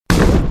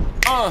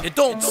It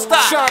don't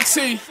stop.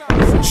 Shanti,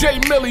 J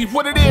Millie,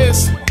 what it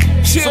is?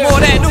 Yeah. Some more of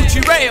that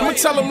Nucci Reyo. I'ma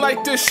tell them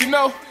like this, you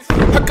know.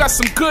 I got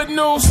some good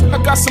news,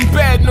 I got some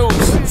bad news.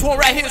 This one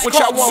right here is Which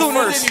called I want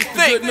Sooner first? Than You The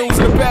Think. good news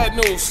and the bad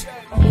news.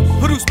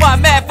 Produced by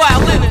Mad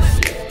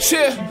Violinist.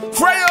 Yeah,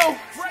 Reyo.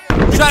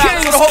 Shout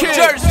out to the whole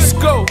Jersey. Let's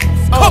go.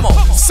 Come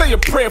on. Say a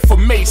prayer for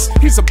Mace,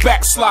 he's a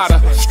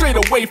backslider. Straight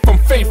away from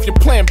faith, your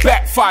plan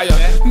backfire.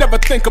 Never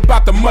think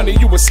about the money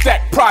you was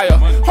stacked prior.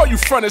 All you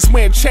fronters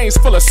wearing chains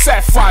full of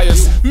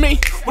sapphires. Me,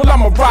 well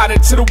I'ma ride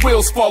it till the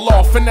wheels fall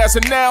off. And as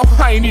of now,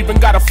 I ain't even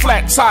got a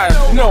flat tire.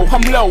 No,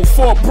 I'm low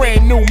for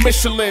brand new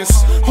Michelins.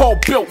 All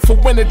built for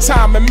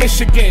wintertime in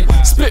Michigan.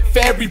 Spit for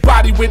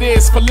everybody with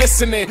ears for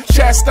listening.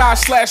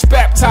 Chastise /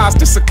 baptized,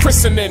 this a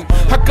christening.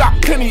 I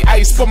got penny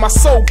ice for my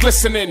soul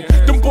glistening.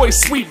 Them boys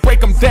sweet, break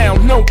them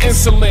down, no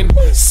insulin.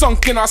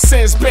 Sunk in our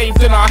sins,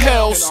 bathed in our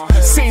hells.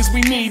 Seems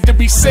we need to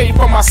be saved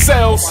from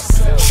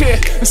ourselves. Yeah,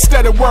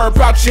 instead of worry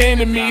about your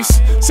enemies,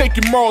 take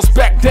your morals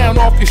back down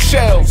off your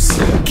shelves.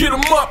 Get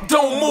them up,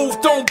 don't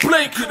move, don't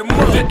blink.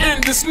 The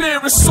end is near,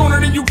 it's sooner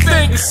than you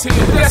think.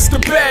 That's the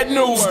bad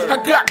news,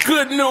 I got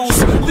good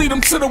news. Lead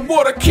them to the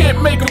water,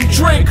 can't make them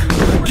drink.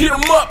 Get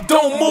them up,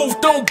 don't move,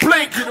 don't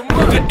blink.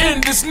 The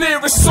end is near,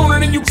 it's sooner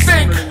than you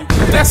think.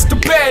 That's the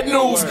bad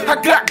news,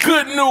 I got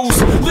good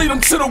news. Lead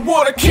them to the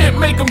water, can't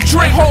make them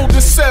drink. Hold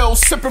the cell,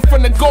 sipping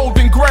from the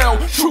golden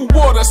ground. True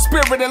water,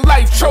 spirit and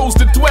life chose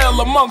to dwell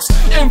amongst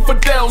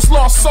infidels,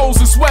 lost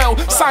souls as well.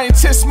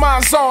 Scientists'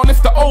 minds on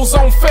if the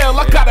ozone fell.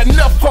 I got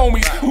enough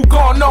homies who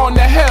gone on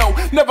to hell.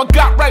 Never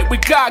got right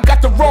with God,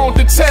 got the wrong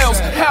details.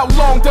 How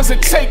long does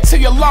it take till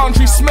your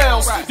laundry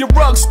smells? Your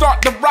rugs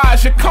start to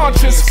rise, your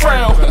conscience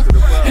frail.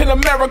 In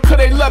America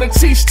they love to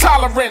teach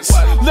tolerance.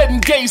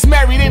 Letting gays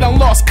marry, they done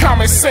lost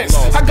common sense.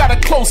 I got a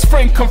close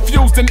friend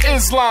confused in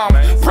Islam.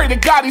 Pray to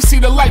God he see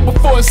the light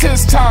before it's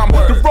his time.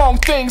 The wrong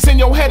things in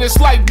your head is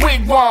like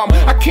wigwam.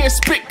 I can't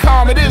spit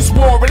calm, it is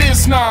war, it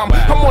is nom.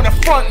 I'm on the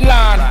front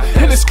line,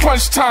 and it's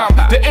crunch time.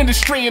 The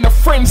industry in a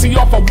frenzy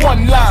off of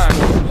one line.